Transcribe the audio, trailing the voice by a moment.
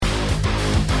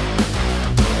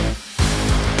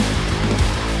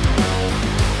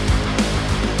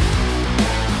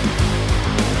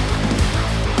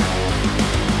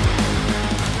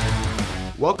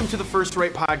Welcome to the First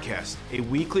Right Podcast, a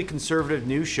weekly conservative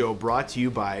news show brought to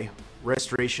you by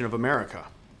Restoration of America.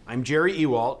 I'm Jerry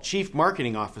Ewalt, Chief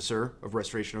Marketing Officer of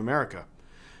Restoration of America.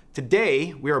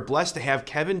 Today, we are blessed to have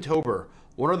Kevin Tober,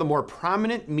 one of the more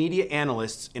prominent media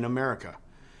analysts in America.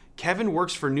 Kevin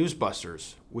works for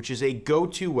Newsbusters, which is a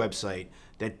go-to website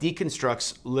that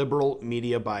deconstructs liberal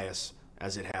media bias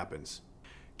as it happens.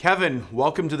 Kevin,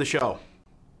 welcome to the show.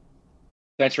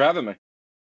 Thanks for having me.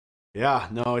 Yeah,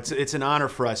 no, it's an honor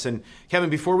for us. And Kevin,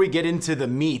 before we get into the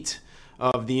meat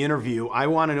of the interview, I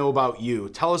want to know about you.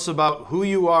 Tell us about who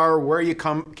you are, where you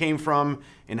came from,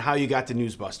 and how you got to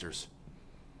Newsbusters.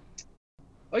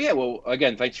 Oh yeah, well,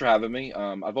 again, thanks for having me.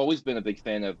 I've always been a big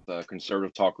fan of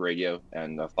conservative talk radio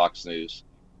and Fox News.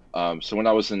 So when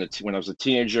I was a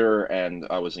teenager and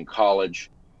I was in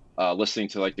college, listening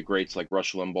to like the greats like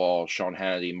Rush Limbaugh, Sean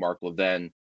Hannity, Mark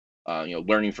Levin,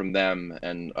 learning from them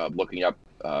and looking up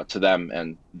to them,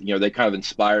 and they kind of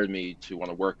inspired me to want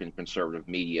to work in conservative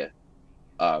media.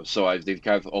 So they've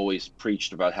kind of always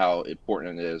preached about how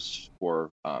important it is for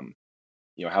how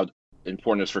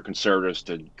important it is for conservatives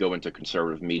to go into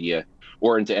conservative media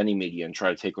or into any media and try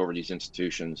to take over these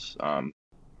institutions.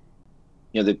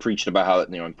 They preached about how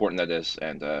important that is,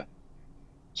 and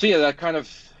so yeah, that kind of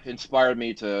inspired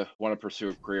me to want to pursue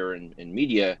a career in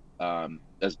media,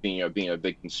 as being a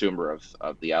big consumer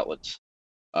of the outlets.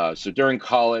 So during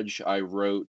college, I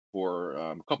wrote for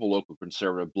a couple local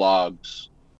conservative blogs.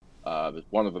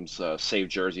 One of them's Save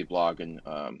Jersey blog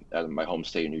out of my home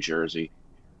state of New Jersey.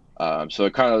 So I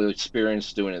kind of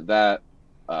experienced doing it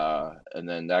and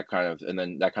then that kind of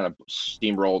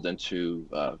steamrolled into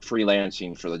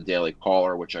freelancing for the Daily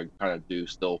Caller, which I kind of do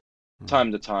still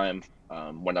time to time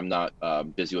when I'm not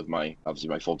busy with my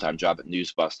full-time job at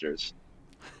Newsbusters.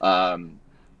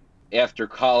 After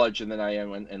college, and then I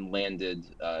went and landed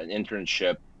an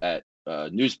internship at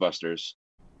Newsbusters,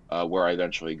 where I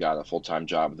eventually got a full-time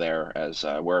job there, as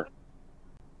where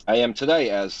I am today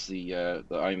as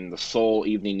I'm the sole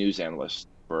evening news analyst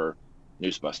for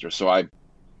Newsbusters. So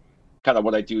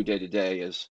what I do day to day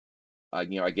is I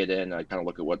get in, I kind of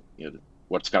look at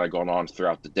what's kind of going on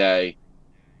throughout the day,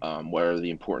 what are the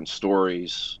important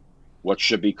stories, what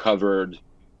should be covered,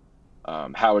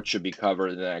 how it should be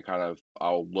covered, and then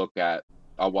I'll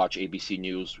watch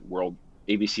ABC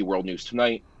World News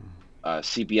Tonight,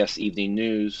 CBS Evening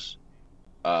News,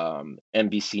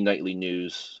 NBC Nightly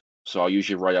News. So I'll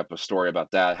usually write up a story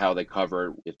about that, how they cover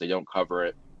it, if they don't cover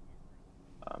it,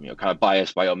 kind of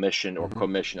bias by omission or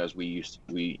commission, as we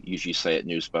usually say at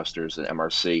Newsbusters and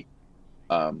MRC.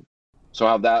 So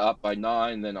I'll have that up by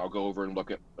 9, then I'll go over and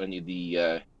look at any of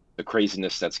the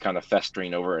craziness that's kind of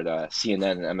festering over at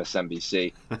CNN and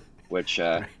MSNBC, which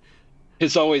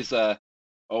is always a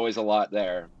lot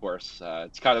there. Of course,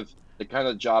 it's the kind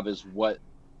of job is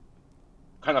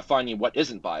finding what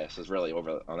isn't bias is really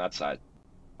over on that side.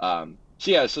 So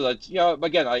that's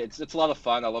again, it's a lot of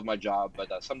fun. I love my job, but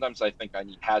sometimes I think I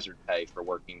need hazard pay for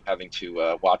having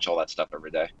to watch all that stuff every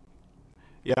day.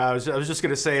 Yeah, I was just going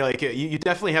to say, like, you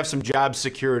definitely have some job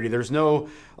security. There's no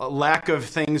lack of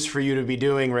things for you to be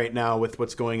doing right now with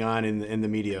what's going on in the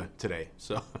media today.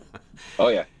 So. Oh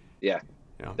yeah,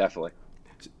 definitely.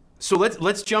 So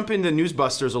let's jump into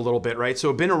Newsbusters a little bit, right?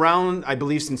 So been around, I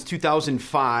believe, since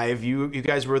 2005. You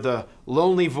guys were the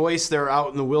lonely voice there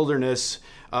out in the wilderness,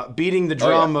 beating the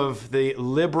drum of the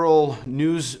liberal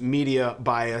news media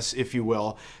bias, if you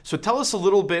will. So tell us a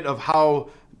little bit of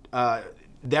how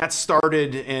that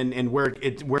started and where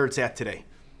it's at today.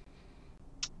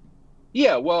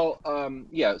 Yeah, well,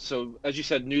 so as you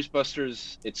said,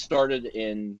 Newsbusters, it started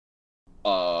in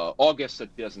August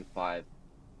of 2005.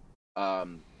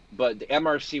 But the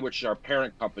MRC, which is our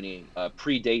parent company,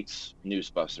 predates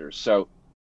Newsbusters. So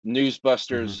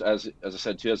Newsbusters, as I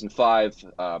said, 2005,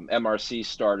 MRC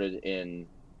started in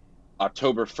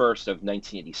October 1st of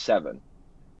 1987.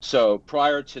 So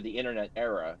prior to the internet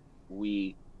era,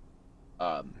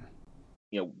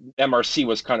 MRC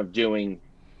was kind of doing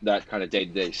that kind of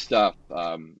day-to-day stuff.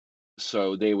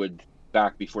 So they would,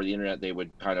 back before the internet, they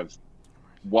would kind of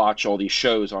watch all these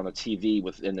shows on the TV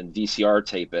and then VCR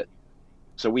tape it.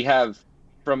 So we have,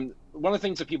 from one of the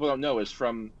things that people don't know is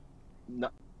from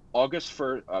October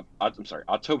 1st,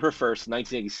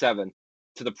 1987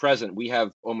 to the present, we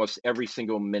have almost every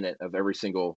single minute of every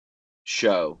single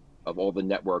show of all the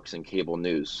networks and cable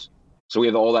news. So we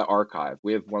have all that archive.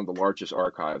 We have one of the largest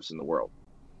archives in the world.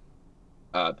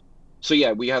 So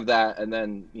yeah, we have that. And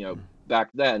then, back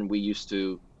then we used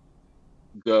to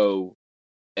go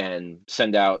and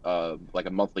send out like a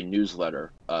monthly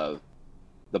newsletter of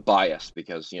the bias,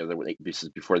 because this is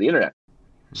before the internet.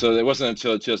 So it wasn't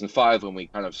until 2005 when we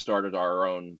kind of started our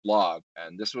own blog,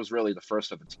 and this was really the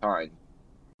first of its kind,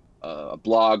 a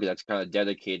blog that's kind of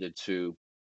dedicated to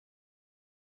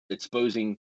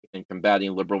exposing and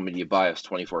combating liberal media bias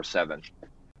 24/7.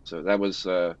 So that was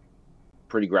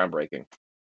pretty groundbreaking.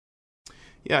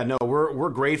 Yeah, no, we're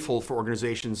grateful for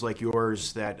organizations like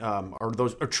yours that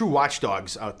are true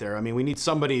watchdogs out there. I mean, we need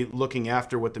somebody looking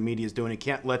after what the media is doing. It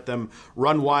can't let them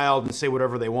run wild and say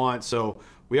whatever they want. So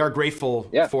we are grateful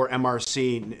for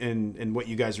MRC and what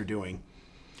you guys are doing.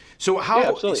 So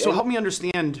help me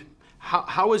understand,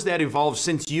 how has that evolved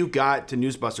since you got to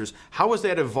Newsbusters? How has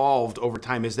that evolved over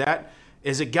time? Has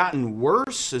it gotten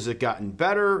worse? Has it gotten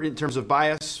better in terms of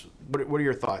bias? What are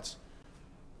your thoughts?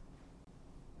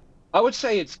 I would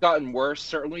say it's gotten worse,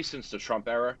 certainly since the Trump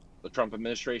era, the Trump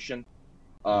administration.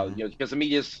 Because the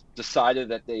media's decided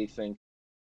that they think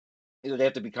they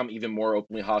have to become even more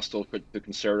openly hostile to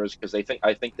conservatives, because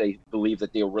I think they believe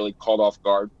that they were really caught off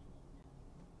guard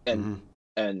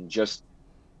and just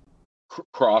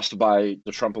crossed by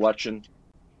the Trump election.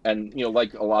 And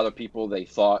like a lot of people, they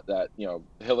thought that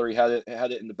Hillary had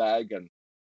it in the bag, and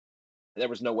there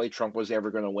was no way Trump was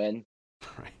ever going to win.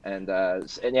 Right. And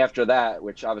after that,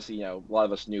 which obviously a lot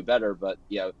of us knew better, but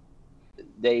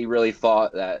they really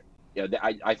thought that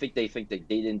I think they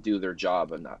didn't do their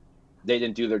job enough. They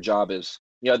didn't do their job as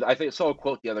I think I saw a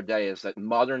quote the other day, is that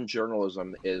modern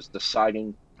journalism is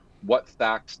deciding what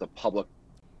facts the public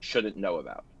shouldn't know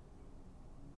about.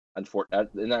 And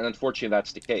unfortunately,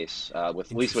 that's the case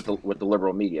with at least with the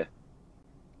liberal media.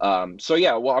 So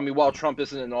yeah, well, I mean, while Trump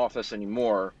isn't in office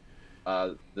anymore,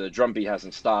 the drumbeat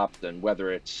hasn't stopped, and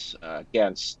whether it's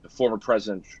against former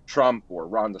President Trump or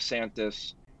Ron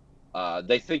DeSantis,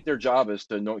 they think their job is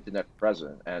to anoint the next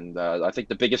president. And I think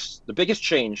the biggest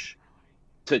change,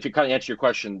 to kind of answer your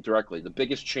question directly, the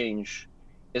biggest change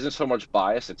isn't so much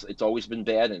bias. It's always been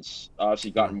bad, and it's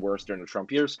obviously gotten worse during the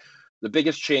Trump years. The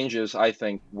biggest changes, I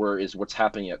think, is what's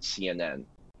happening at CNN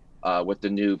with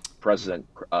the new president,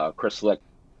 Chris Licht.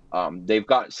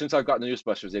 Since I've gotten the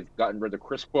Newsbusters, they've gotten rid of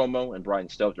Chris Cuomo and Brian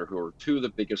Stelter, who are two of the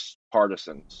biggest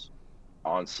partisans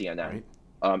on CNN.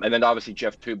 Right. And then obviously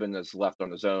Jeff Toobin is left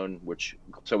on his own,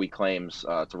 so he claims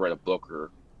to write a book or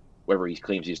whatever he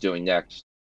claims he's doing next.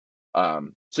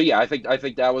 So yeah, I think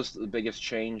that was the biggest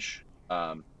change.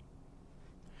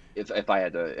 If I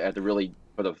had to really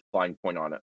put a fine point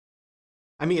on it.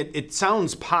 I mean, it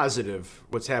sounds positive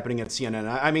what's happening at CNN.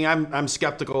 I mean, I'm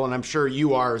skeptical, and I'm sure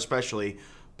you are especially.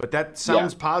 But that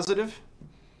sounds positive?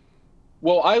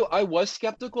 Well, I was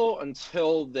skeptical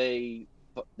until they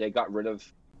got rid of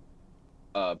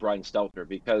Brian Stelter,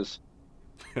 because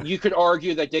you could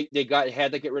argue that they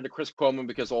had to get rid of Chris Cuomo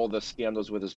because all the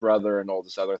scandals with his brother and all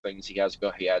this other things he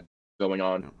had going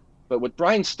on. But with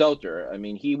Brian Stelter, I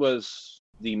mean, he was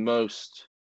the most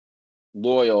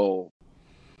loyal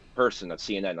person at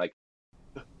CNN. Like,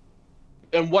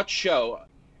 in what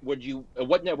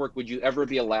network would you ever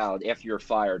be allowed after you're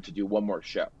fired to do one more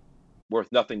show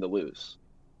worth nothing to lose?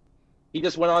 He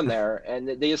just went on there, and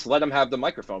they just let him have the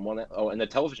microphone and the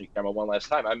television camera one last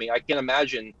time. I mean, I can't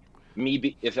imagine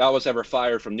if I was ever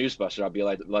fired from Newsbuster, I'd be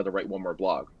allowed to write one more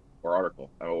blog or article,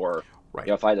 or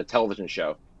if I had a television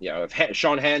show. If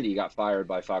Sean Hannity got fired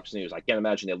by Fox News, I can't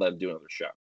imagine they'd let him do another show,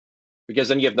 because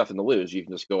then you have nothing to lose. You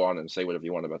can just go on and say whatever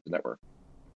you want about the network.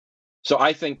 So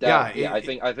I think that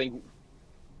I think.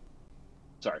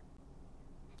 Sorry.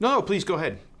 No, please go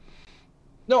ahead.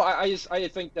 No, I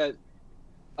think that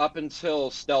up until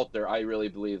Stelter, I really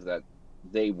believe that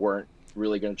they weren't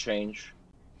really going to change,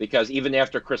 because even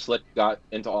after Chris Licht got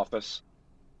into office,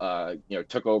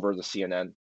 took over the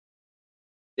CNN,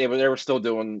 they were still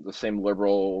doing the same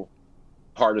liberal,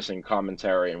 partisan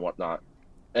commentary and whatnot.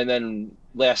 And then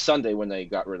last Sunday, when they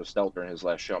got rid of Stelter in his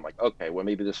last show, I'm like, okay, well,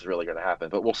 maybe this is really going to happen,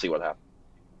 but we'll see what happens.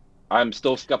 I'm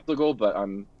still skeptical, but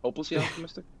I'm hopelessly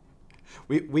optimistic.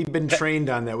 We've been trained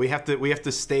on that. We have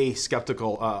to stay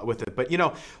skeptical with it. But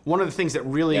one of the things that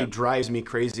really drives me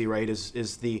crazy, right,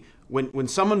 is when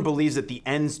someone believes that the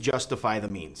ends justify the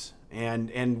means,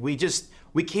 and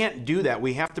we can't do that.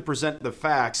 We have to present the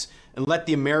facts and let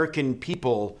the American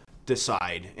people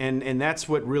decide, and that's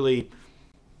what really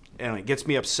it gets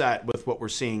me upset with what we're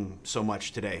seeing so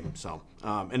much today. So,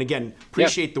 and again,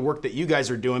 appreciate the work that you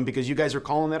guys are doing, because you guys are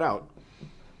calling that out.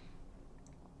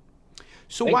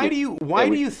 So why do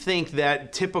you think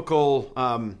that typical,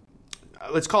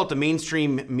 let's call it the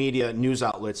mainstream media news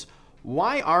outlets,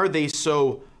 why are they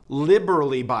so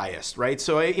liberally biased, right?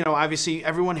 So, obviously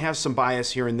everyone has some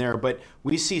bias here and there, but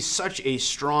we see such a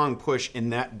strong push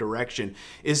in that direction.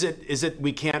 Is it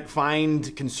we can't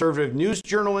find conservative news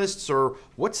journalists, or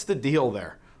what's the deal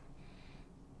there?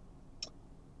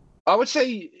 I would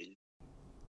say,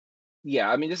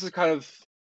 yeah. I mean, this is kind of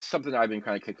something I've been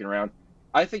kind of kicking around.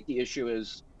 I think the issue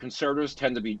is conservatives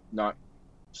tend to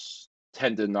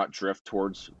not drift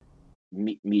towards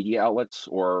media outlets,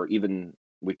 or even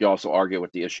we could also argue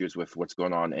with the issues with what's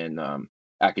going on in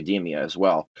academia as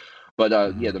well. But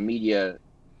yeah, Hmm. the media,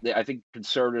 I think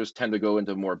conservatives tend to go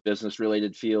into more business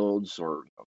related fields, or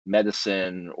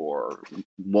medicine, or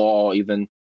law, even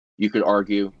you could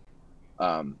argue.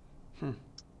 Um, Hmm.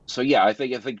 so yeah, I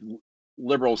think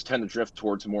liberals tend to drift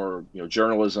towards more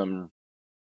journalism,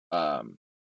 um,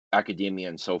 academia,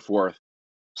 and so forth.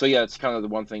 So yeah, it's kind of the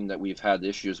one thing that we've had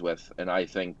issues with, and I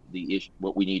think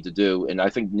what we need to do, and I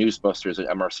think Newsbusters and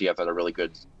MRC have had a really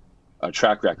good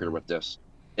track record with this,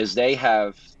 is they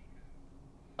have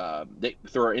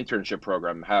through our internship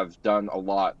program have done a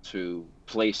lot to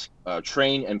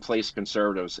train and place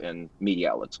conservatives in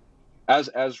media outlets. As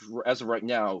of right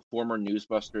now, former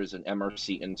Newsbusters and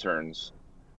MRC interns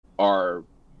are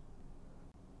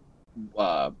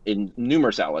in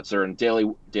numerous outlets. They're in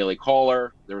Daily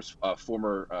Caller. There's a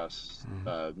former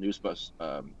Newsbus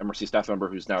MRC staff member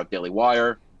who's now at Daily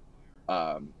Wire.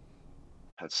 Um,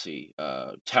 let's see,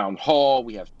 Town Hall.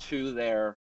 We have two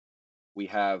there. We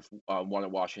have one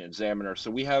at Washington Examiner.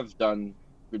 So we have done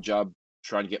a good job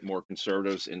trying to get more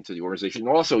conservatives into the organization.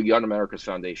 And also, Young America's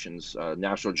Foundation's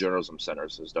National Journalism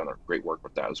Centers has done a great work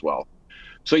with that as well.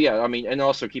 So yeah, I mean, and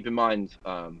also keep in mind,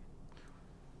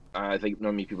 I think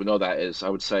not many people know that is, I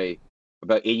would say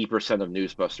about 80% of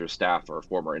Newsbusters staff are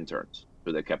former interns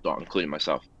who they kept on, including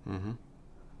myself. Hmm.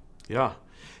 Yeah.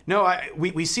 No,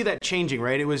 we see that changing,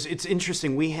 right? It's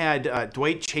interesting. We had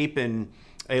Dwight Chapin,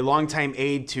 a longtime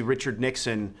aide to Richard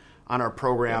Nixon, on our Yep.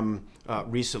 program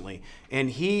recently, and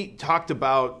he talked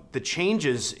about the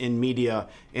changes in media,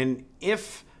 and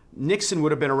if Nixon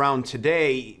would have been around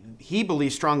today, he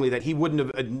believes strongly that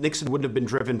Nixon wouldn't have been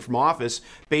driven from office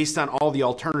based on all the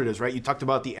alternatives, right? You talked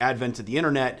about the advent of the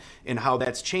internet and how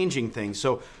that's changing things.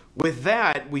 So with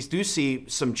that, we do see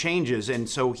some changes, and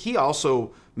so he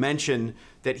also mentioned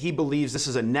that he believes this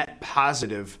is a net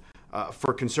positive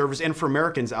for conservatives and for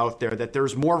Americans out there, that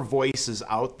there's more voices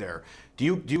out there. Do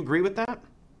you agree with that?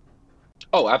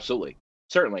 Oh, absolutely,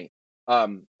 certainly.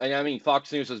 And I mean,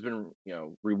 Fox News has been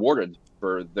rewarded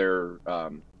for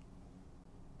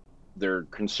their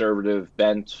conservative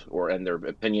bent and their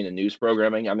opinion in news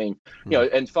programming. I mean, Hmm.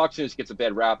 and Fox News gets a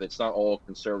bad rap. It's not all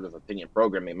conservative opinion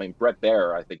programming. I mean, Brett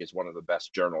Baer, I think, is one of the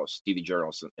best TV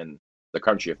journalists in the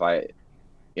country,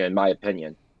 in my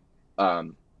opinion.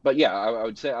 But yeah, I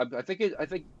would say I think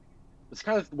it's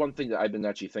kind of one thing that I've been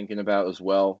actually thinking about as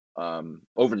well,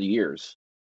 over the years,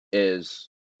 is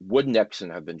would Nixon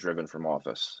have been driven from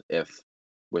office if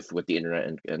with the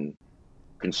internet and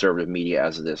conservative media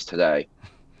as it is today?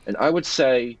 And I would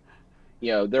say,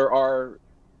 there are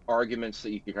arguments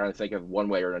that you could kind of think of one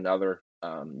way or another.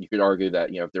 You could argue that,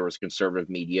 if there was conservative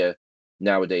media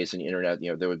nowadays in the internet,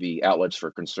 there would be outlets for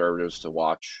conservatives to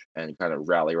watch and kind of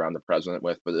rally around the president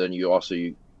with. But then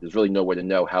there's really no way to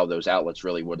know how those outlets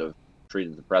really would have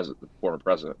treated the former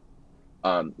president.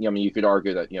 I mean, you could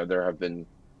argue that, there have been,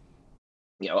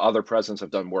 other presidents have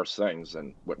done worse things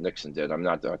than what Nixon did. I'm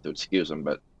not to excuse him,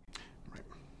 but,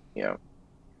 you know,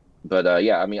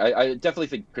 yeah, I mean, I definitely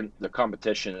think the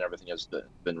competition and everything has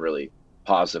been really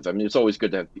positive. I mean, it's always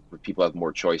good to have people have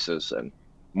more choices and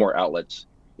more outlets.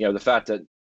 The fact that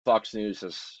Fox News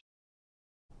has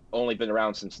only been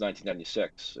around since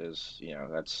 1996 is,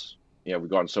 we've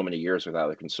gone so many years without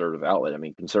a conservative outlet. I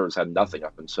mean, conservatives had nothing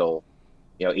up until,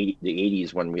 the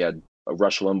 80s, when we had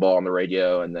Rush Limbaugh on the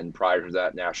radio, and then prior to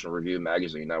that, National Review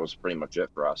magazine. That was pretty much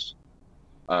it for us.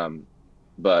 Um,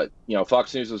 but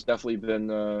Fox News has definitely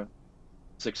been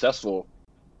successful,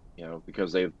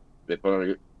 because they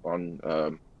put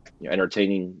on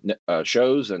entertaining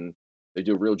shows, and they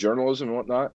do real journalism and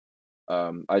whatnot.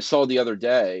 I saw the other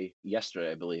day,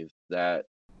 yesterday, I believe, that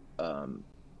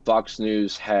Fox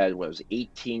News had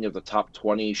 18 of the top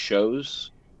 20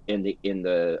 shows in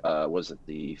the was it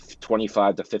the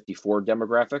 25 to 54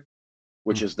 demographic,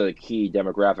 which Hmm. is the key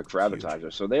demographic for It's huge.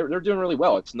 advertisers. So they're doing really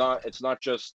well. It's not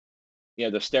just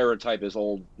the stereotype is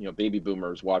old baby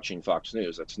boomers watching Fox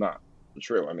News. That's not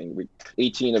true. I mean,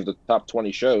 18 of the top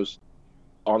 20 shows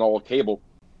on all cable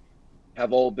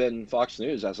have all been Fox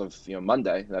News as of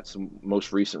Monday. That's the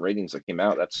most recent ratings that came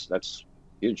out. That's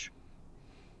huge.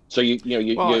 So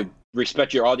Well, you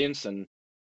respect your audience and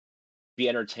be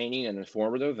entertaining and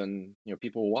informative, and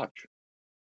people will watch.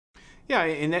 yeah,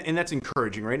 and that's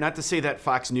encouraging, right? Not to say that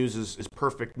Fox News is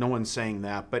perfect. No one's saying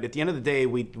that. But at the end of the day,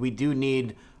 we do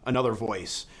need another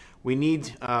voice. We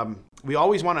need, we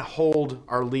always want to hold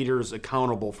our leaders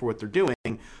accountable for what they're doing,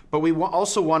 but we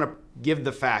also want to give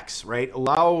the facts, right?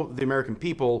 Allow the American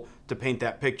people to paint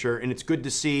that picture. And it's good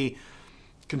to see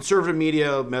conservative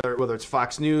media, whether it's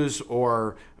Fox News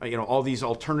or all these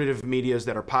alternative medias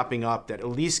that are popping up, that at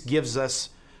least gives us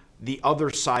the other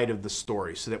side of the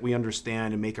story so that we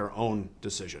understand and make our own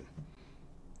decision.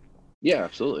 Yeah,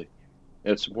 absolutely.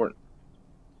 It's important.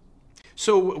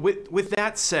 So with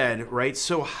that said, right,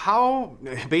 so how,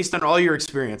 based on all your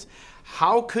experience,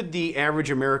 how could the average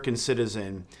American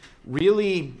citizen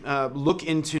really look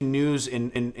into news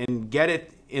and get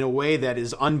it in a way that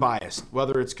is unbiased,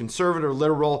 whether it's conservative or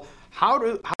liberal?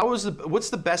 What's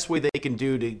the best way they can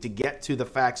do to get to the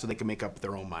facts so they can make up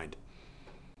their own mind?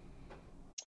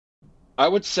 I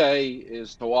would say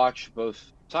is to watch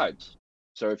both sides.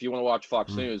 So if you want to watch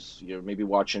Fox News, maybe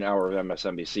watch an hour of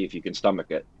MSNBC if you can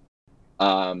stomach it,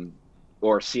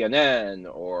 or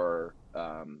CNN, or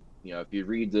if you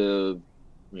read the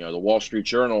Wall Street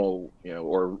Journal,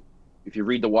 or if you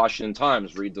read the Washington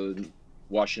Times, read the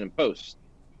Washington Post,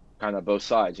 kind of both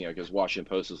sides, because Washington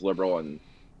Post is liberal and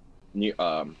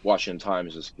Washington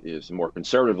Times is more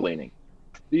conservative leaning.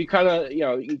 You kind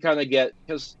of get,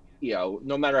 because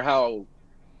no matter how,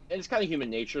 and it's kind of human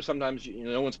nature. Sometimes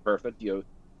no one's perfect.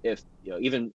 If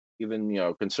even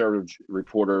conservative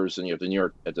reporters and the New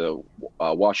York at the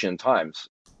Washington Times,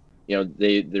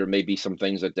 there may be some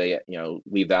things that they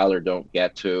leave out or don't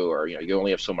get to, or you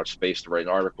only have so much space to write an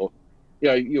article.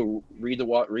 You read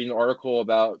an article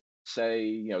about,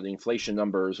 say, the inflation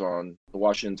numbers on the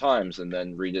Washington Times, and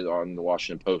then read it on the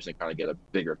Washington Post and kind of get a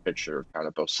bigger picture of kind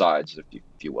of both sides, if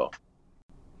you will.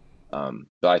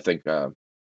 But I think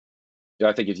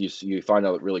if you find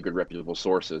out really good reputable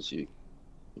sources, you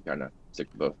kind of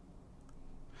stick to both.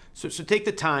 So take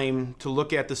the time to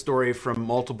look at the story from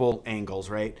multiple angles,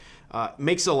 right?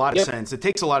 Makes a lot of sense. It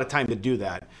takes a lot of time to do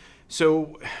that.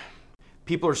 So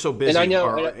people are so busy. And I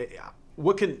know.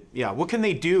 What can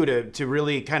they do to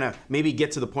really kind of maybe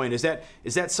get to the point? Is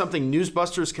that something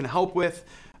Newsbusters can help with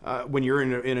when you're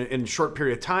in a short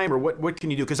period of time, or what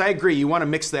can you do? Because I agree, you want to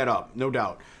mix that up, no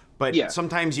doubt. But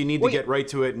sometimes you need to get right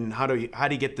to it. And how do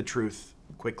you get the truth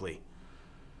quickly?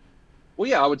 Well,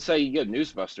 yeah, I would say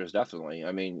Newsbusters definitely.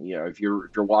 I mean, if you're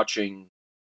watching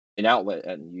an outlet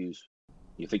and you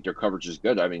think their coverage is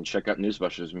good, I mean, check out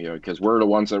Newsbusters, because we're the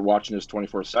ones that are watching this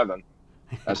 24/7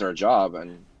 as our job,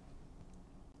 and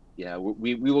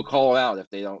we will call out if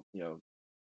they don't.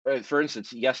 For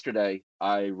instance, yesterday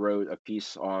I wrote a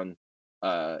piece on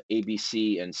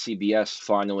ABC and CBS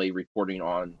finally reporting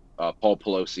on Paul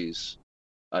Pelosi's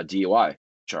DUI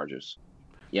charges.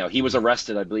 He was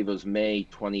arrested. I believe it was May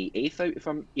 28th.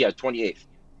 28th.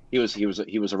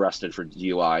 He was arrested for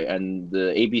DUI, and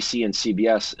the ABC and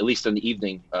CBS, at least in the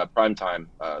evening, prime time,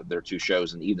 their two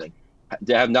shows in the evening,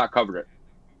 they have not covered it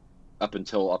up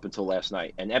until last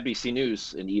night. And NBC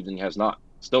News in the evening has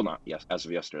still not, as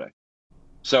of yesterday.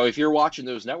 So if you're watching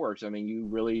those networks, I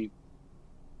mean,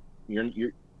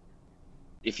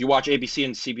 if you watch ABC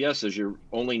and CBS as your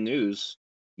only news,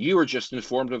 you were just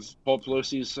informed of Paul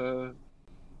Pelosi's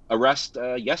arrest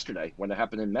yesterday when it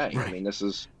happened in May. Right. I mean, this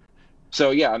is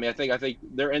so. Yeah, I mean, I think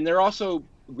there are also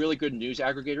really good news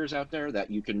aggregators out there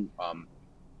that you can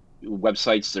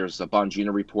websites. There's a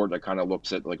Bongino report that kind of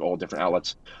looks at like all different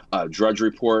outlets. Drudge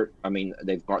Report. I mean,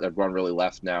 they've gone really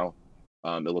left now.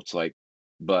 It looks like,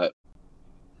 but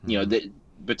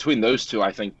between those two,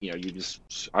 I think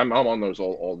I'm on those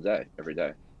all day, every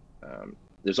day.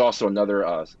 There's also another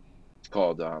it's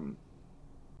called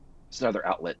it's another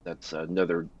outlet that's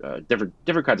another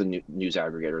different kinds of news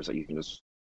aggregators that you can just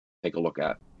take a look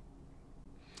at.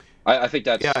 I think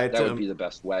that would be the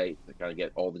best way to kind of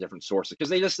get all the different sources,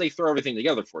 because they throw everything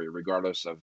together for you, regardless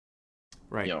of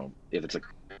if it's a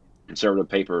conservative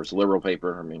paper, it's a liberal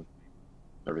paper. I mean,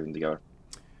 everything together.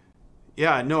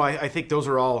 Yeah, no, I think those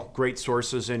are all great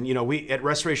sources, and we at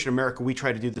Restoration America, we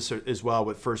try to do this as well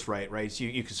with First Right, right? So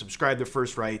you can subscribe to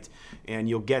First Right, and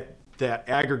you'll get that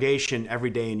aggregation every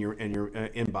day in your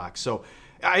inbox. So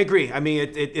I agree. I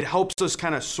mean, it helps us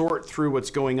kind of sort through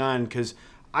what's going on, because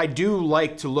I do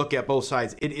like to look at both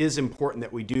sides. It is important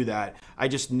that we do that. I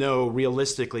just know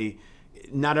realistically,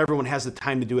 not everyone has the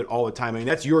time to do it all the time. I mean,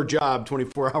 that's your job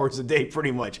 24 hours a day,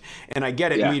 pretty much. And I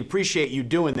get it. Yeah. We appreciate you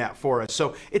doing that for us.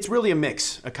 So it's really a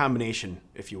mix, a combination,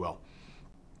 if you will.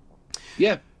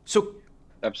 Yeah. So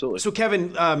absolutely. So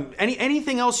Kevin,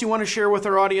 anything else you want to share with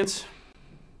our audience?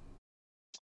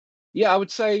 Yeah, I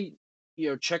would say,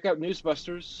 check out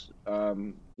Newsbusters.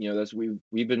 That's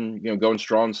we've been going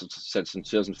strong since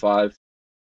 2005.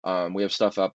 We have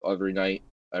stuff up every night,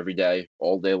 every day,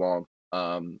 all day long.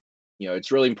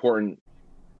 it's really important,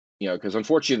 because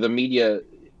unfortunately the media,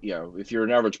 if you're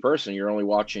an average person, you're only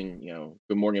watching,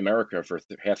 Good Morning America for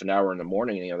half an hour in the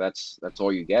morning. That's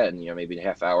all you get, and maybe a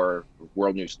half hour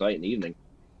World News Tonight in the evening.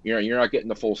 You're not getting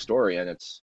the full story, and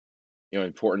it's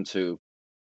important to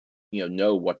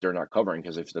know what they're not covering,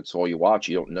 because if that's all you watch,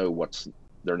 you don't know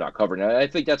they're not covering. And I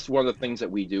think that's one of the things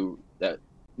that we do, that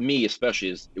me especially,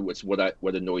 is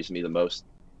what annoys me the most,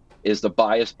 is the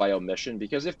bias by omission.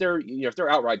 Because if they're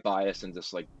outright biased and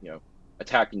just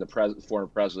attacking the former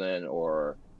president,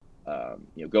 or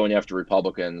going after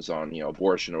Republicans on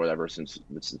abortion or whatever, since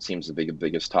it seems the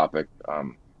biggest topic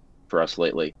for us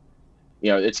lately,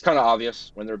 it's kind of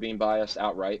obvious when they're being biased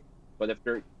outright. But if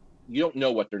you don't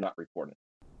know what they're not reporting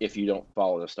if you don't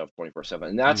follow this stuff 24/7,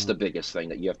 and that's the biggest thing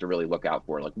that you have to really look out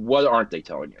for. Like, what aren't they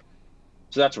telling you?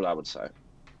 So that's what I would say.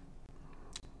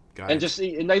 And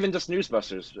not even just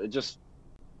Newsbusters, just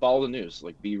follow the news.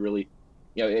 Like, be really,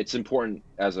 it's important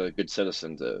as a good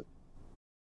citizen to,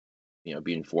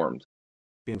 be informed.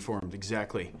 Be informed,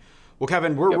 exactly. Well,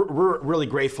 Kevin, we're really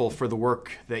grateful for the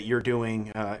work that you're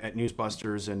doing at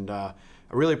Newsbusters, and I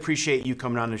really appreciate you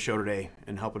coming on the show today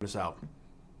and helping us out.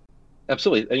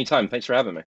 Absolutely. Anytime. Thanks for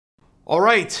having me. All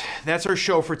right. That's our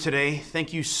show for today.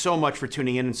 Thank you so much for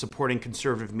tuning in and supporting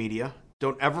conservative media.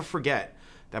 Don't ever forget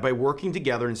that by working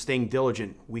together and staying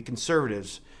diligent, we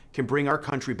conservatives can bring our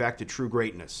country back to true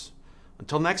greatness.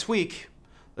 Until next week,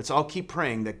 let's all keep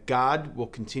praying that God will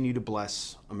continue to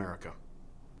bless America.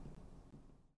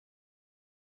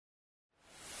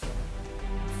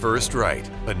 First Right,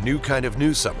 a new kind of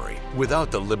news summary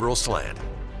without the liberal slant.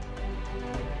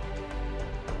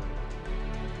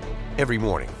 Every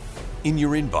morning, in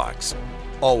your inbox,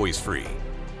 always free.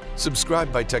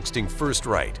 Subscribe by texting First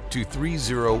Right to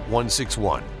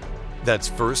 30161. That's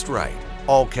First Right,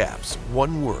 all caps,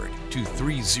 one word, to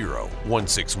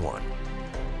 30161.